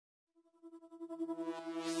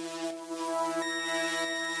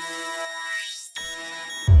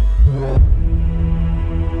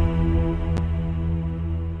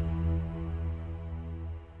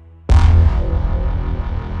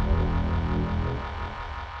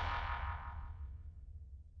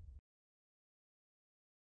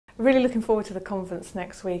Really looking forward to the conference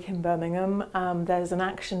next week in Birmingham. There's an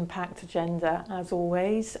action-packed agenda, as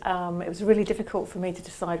always. It was really difficult for me to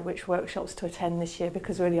decide which workshops to attend this year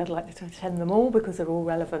because really I'd like to attend them all because they're all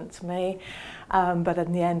relevant to me. But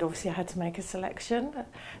in the end, obviously, I had to make a selection.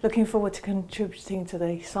 Looking forward to contributing to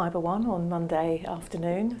the Cyber One on Monday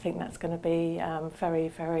afternoon. I think that's going to be very,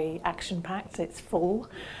 very action-packed. It's full.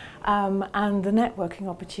 And the networking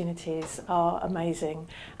opportunities are amazing.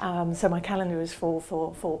 So my calendar is full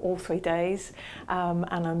for all 3 days, and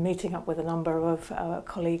I'm meeting up with a number of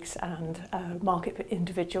colleagues and market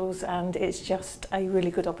individuals, and it's just a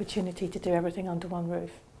really good opportunity to do everything under one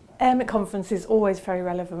roof. Airmic conference is always very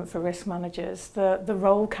relevant for risk managers. The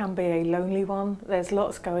role can be a lonely one. There's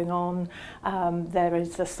lots going on. There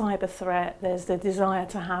is the cyber threat. There's the desire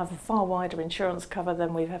to have a far wider insurance cover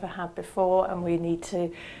than we've ever had before, and we need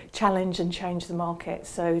to challenge and change the market.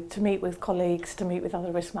 So to meet with colleagues, to meet with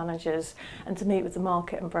other risk managers, and to meet with the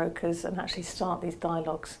market and brokers and actually start these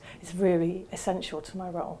dialogues is really essential to my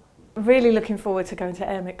role. Really looking forward to going to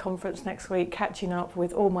Airmic conference next week, catching up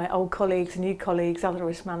with all my old colleagues, new colleagues, other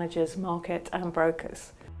risk managers, market and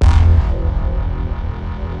brokers.